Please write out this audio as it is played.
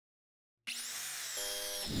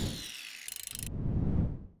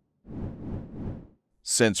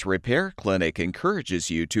Since Repair Clinic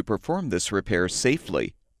encourages you to perform this repair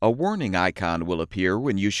safely, a warning icon will appear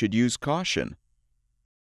when you should use caution.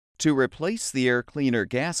 To replace the air cleaner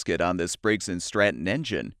gasket on this Briggs Stratton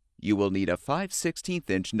engine, you will need a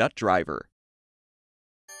 5/16" nut driver.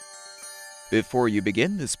 Before you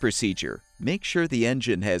begin this procedure, make sure the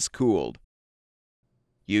engine has cooled.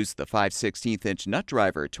 Use the 5/16" nut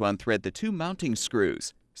driver to unthread the two mounting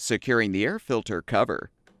screws, securing the air filter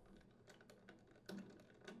cover.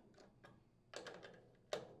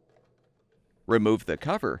 Remove the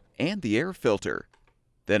cover and the air filter.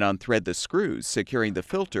 Then unthread the screws securing the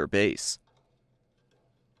filter base.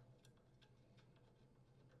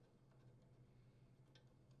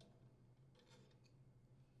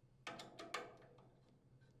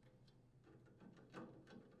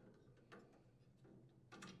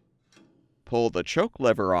 Pull the choke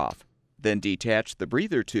lever off, then detach the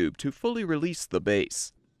breather tube to fully release the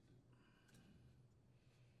base.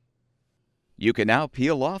 You can now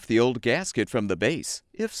peel off the old gasket from the base,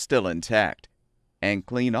 if still intact, and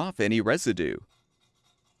clean off any residue.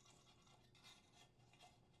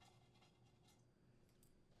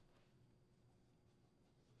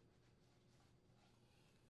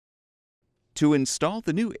 To install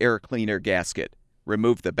the new air cleaner gasket,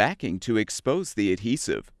 remove the backing to expose the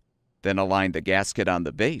adhesive. Then align the gasket on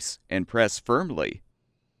the base and press firmly.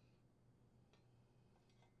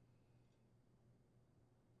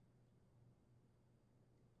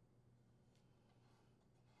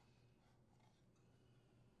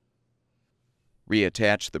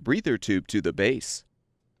 Reattach the breather tube to the base.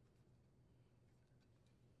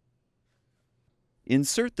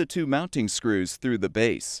 Insert the two mounting screws through the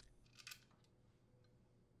base.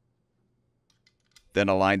 Then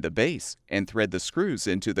align the base and thread the screws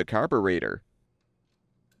into the carburetor.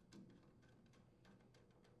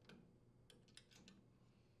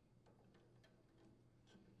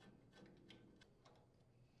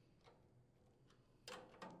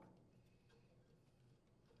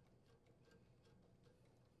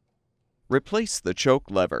 Replace the choke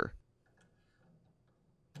lever.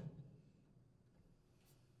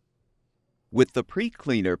 With the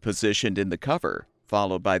pre-cleaner positioned in the cover,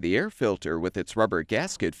 followed by the air filter with its rubber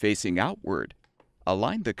gasket facing outward,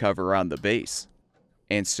 align the cover on the base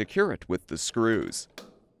and secure it with the screws.